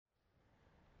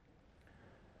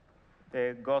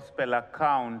The gospel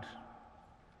account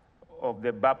of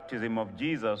the baptism of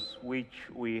Jesus, which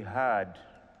we heard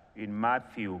in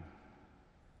Matthew,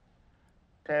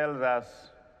 tells us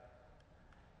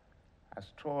a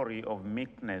story of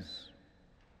meekness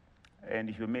and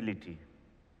humility.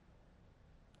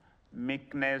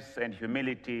 Meekness and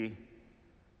humility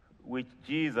which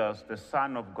Jesus, the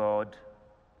Son of God,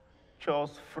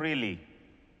 chose freely.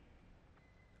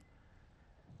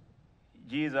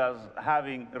 Jesus,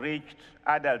 having reached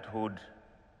adulthood,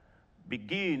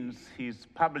 begins his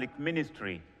public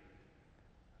ministry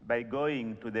by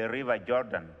going to the river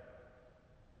Jordan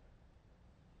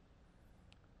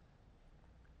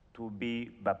to be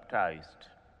baptized.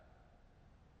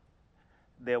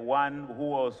 The one who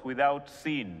was without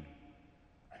sin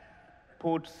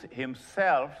puts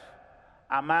himself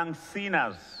among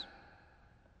sinners,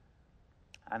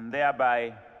 and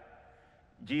thereby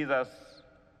Jesus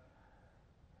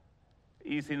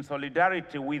is in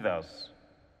solidarity with us,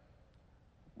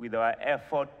 with our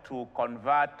effort to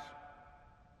convert,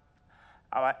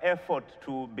 our effort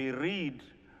to be rid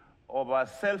of our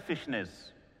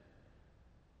selfishness.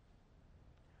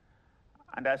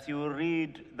 And as you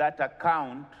read that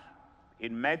account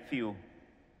in Matthew,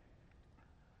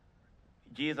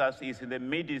 Jesus is in the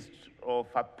midst of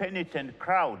a penitent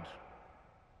crowd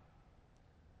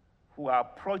who are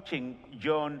approaching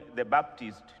John the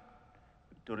Baptist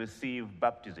to receive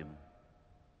baptism.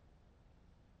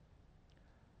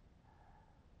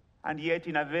 And yet,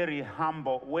 in a very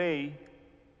humble way,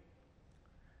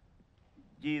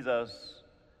 Jesus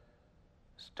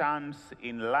stands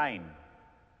in line.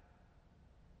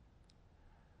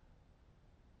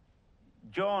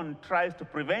 John tries to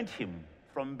prevent him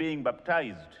from being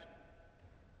baptized.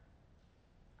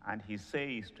 And he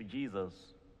says to Jesus,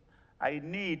 "I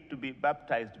need to be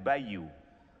baptized by you."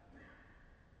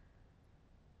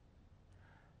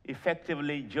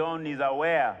 Effectively, John is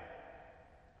aware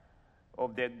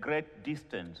of the great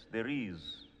distance there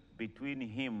is between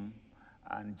him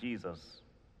and Jesus.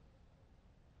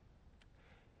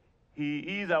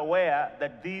 He is aware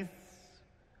that this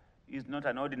is not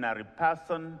an ordinary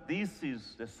person. This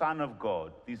is the Son of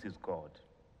God. This is God.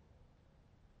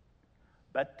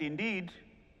 But indeed,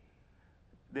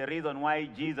 the reason why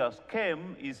Jesus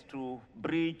came is to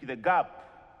bridge the gap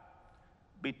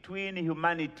between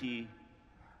humanity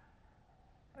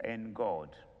and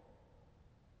God.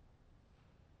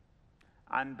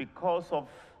 And because of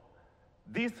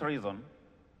this reason,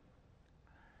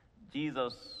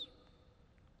 Jesus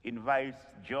invites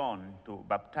John to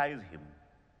baptize him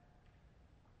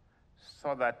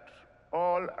so that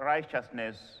all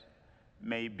righteousness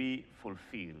may be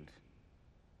fulfilled.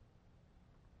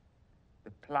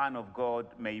 The plan of God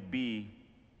may be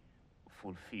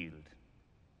fulfilled.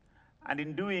 And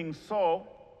in doing so,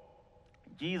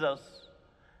 Jesus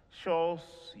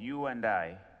shows you and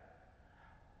I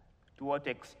to what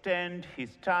extent he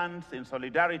stands in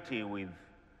solidarity with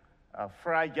a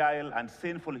fragile and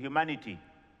sinful humanity.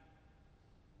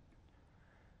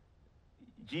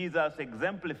 Jesus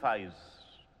exemplifies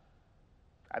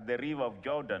at the river of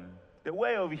Jordan the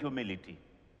way of humility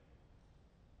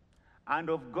and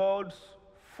of God's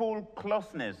full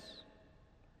closeness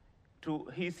to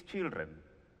his children.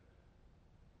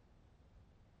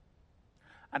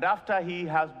 And after he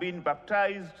has been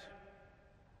baptized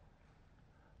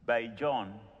by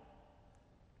John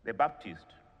the Baptist,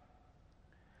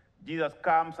 Jesus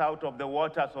comes out of the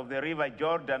waters of the river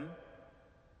Jordan,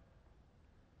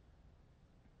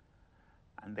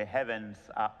 and the heavens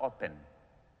are open.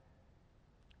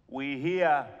 We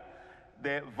hear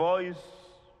the voice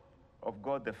of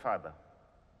God the Father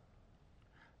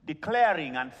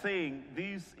declaring and saying,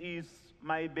 "This is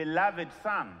my beloved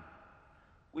Son,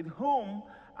 with whom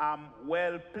I'm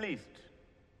well pleased."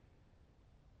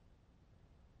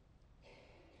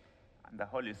 And the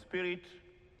Holy Spirit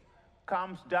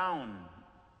comes down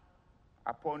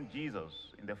upon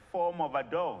Jesus in the form of a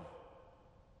dove.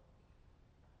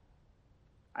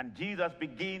 And Jesus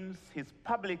begins his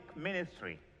public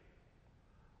ministry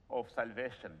of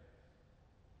salvation.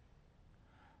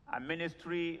 A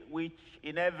ministry which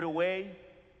in every way,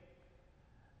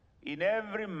 in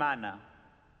every manner,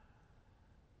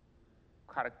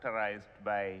 characterized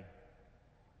by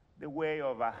the way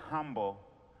of a humble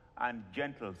and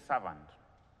gentle servant.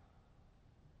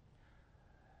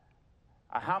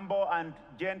 A humble and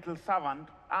gentle servant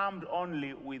armed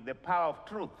only with the power of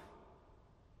truth.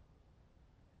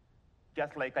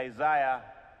 Just like Isaiah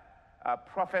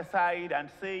prophesied and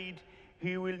said,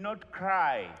 he will not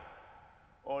cry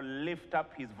or lift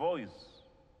up his voice.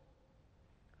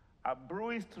 A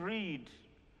bruised reed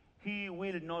he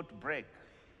will not break,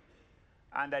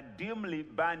 and a dimly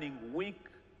burning wick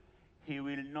he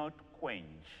will not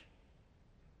quench.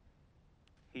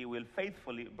 He will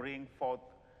faithfully bring forth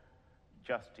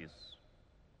justice.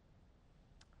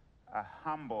 A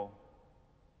humble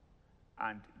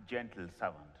and gentle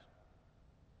servant.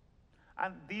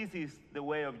 And this is the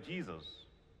way of Jesus.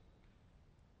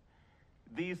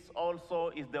 This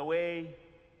also is the way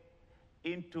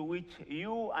into which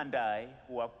you and I,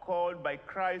 who are called by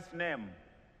Christ's name,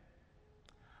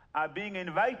 are being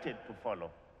invited to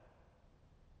follow,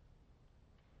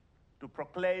 to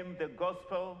proclaim the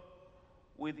gospel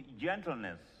with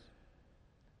gentleness,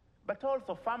 but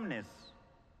also firmness.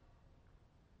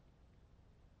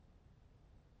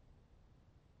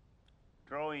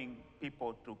 Drawing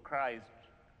people to Christ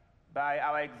by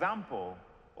our example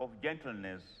of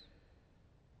gentleness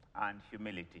and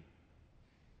humility.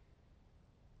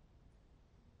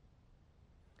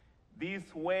 This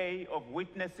way of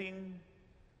witnessing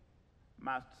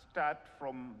must start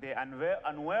from the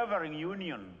unwavering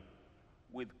union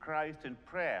with Christ in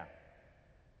prayer,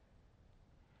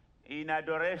 in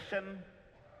adoration,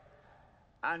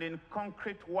 and in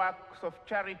concrete works of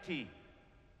charity,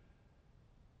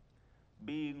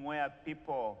 being where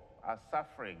people are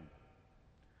suffering,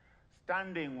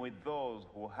 standing with those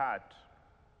who hurt,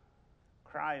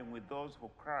 crying with those who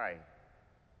cry,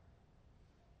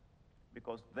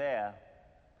 because there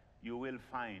you will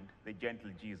find the gentle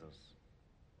Jesus.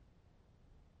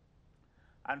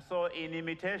 And so, in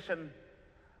imitation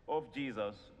of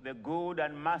Jesus, the good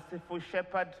and merciful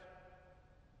shepherd,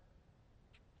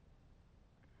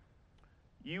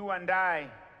 you and I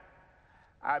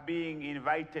are being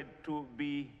invited to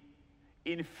be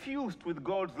infused with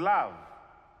God's love,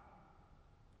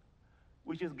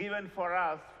 which is given for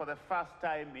us for the first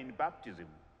time in baptism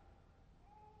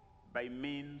by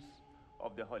means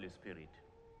of the Holy Spirit.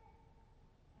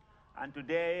 And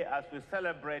today, as we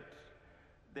celebrate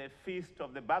the feast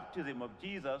of the baptism of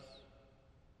Jesus,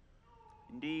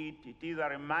 indeed, it is a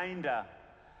reminder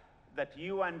that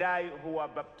you and I who are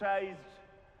baptized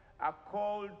are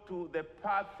called to the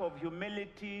path of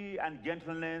humility and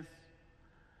gentleness,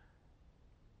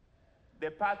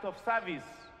 the path of service,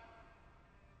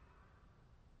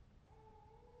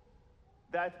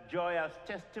 that joyous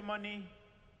testimony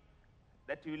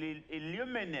that will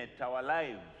illuminate our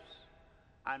lives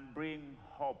and bring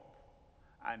hope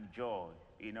and joy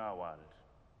in our world.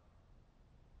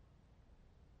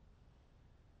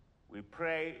 We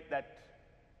pray that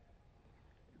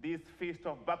this feast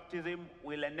of baptism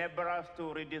will enable us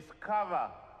to rediscover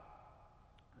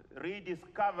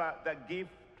the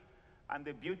gift and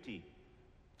the beauty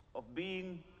of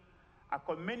being a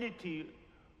community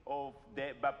of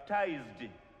the baptized,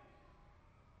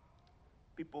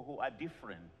 people who are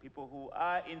different, people who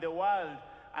are in the world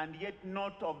and yet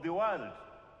not of the world,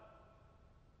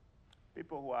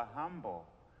 people who are humble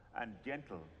and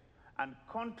gentle and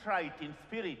contrite in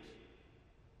spirit,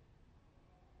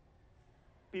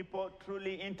 people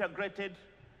truly integrated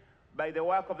by the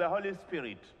work of the Holy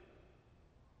Spirit,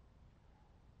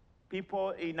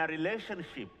 people in a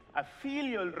relationship, a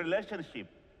filial relationship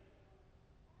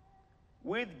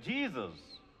with Jesus,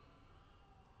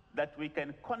 that we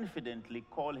can confidently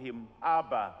call him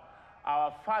Abba,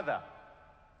 our Father.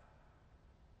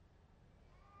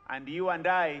 And you and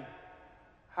I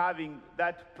having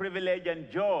that privilege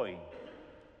and joy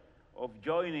of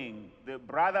joining the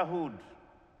brotherhood,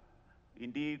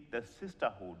 indeed the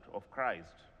sisterhood of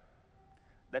Christ,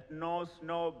 that knows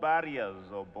no barriers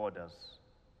or borders.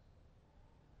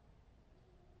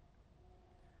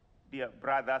 Dear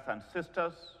brothers and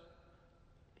sisters,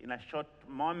 in a short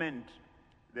moment,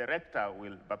 the rector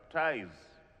will baptize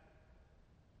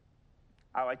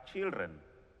our children.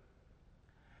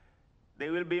 They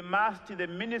will be immersed in the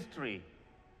ministry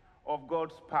of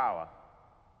God's power.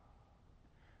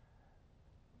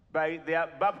 By their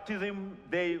baptism,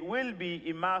 they will be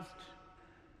immersed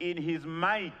in his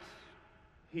might,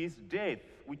 his death,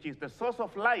 which is the source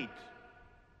of light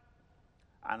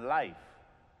and life,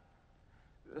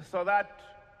 so that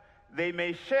we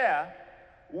may share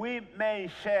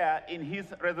in his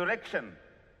resurrection,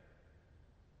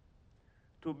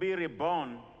 to be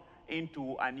reborn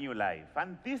into a new life.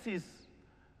 And this is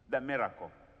the miracle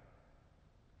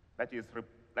that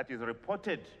is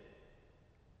reported,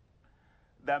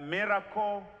 the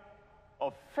miracle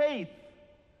of faith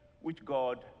which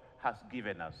God has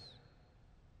given us.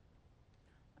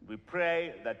 We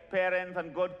pray that parents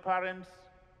and godparents,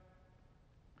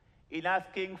 in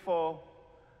asking for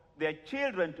their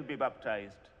children to be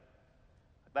baptized,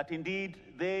 that indeed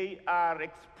they are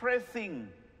expressing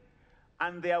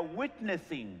and they are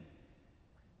witnessing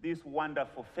this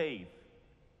wonderful faith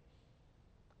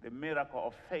the miracle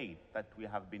of faith that we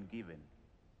have been given.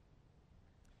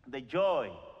 The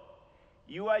joy,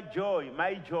 your joy,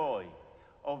 my joy,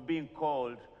 of being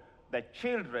called the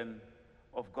children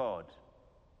of God.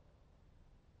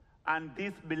 And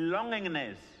this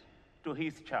belongingness to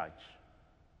his church.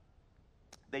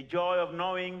 The joy of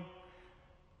knowing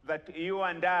that you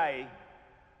and I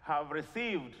have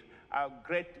received a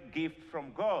great gift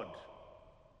from God,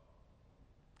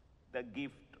 the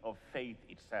gift of faith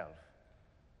itself.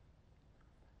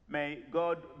 May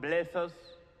God bless us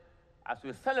as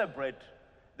we celebrate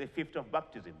the feast of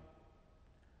baptism.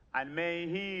 And may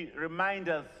he remind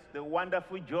us the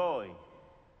wonderful joy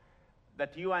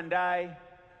that you and I,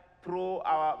 through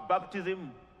our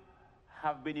baptism,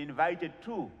 have been invited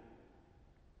to,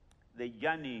 the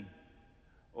journey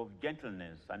of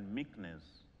gentleness and meekness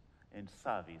and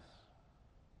service.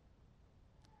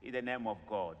 In the name of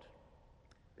God,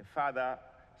 the Father,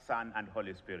 Son, and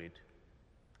Holy Spirit.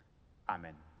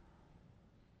 Amen.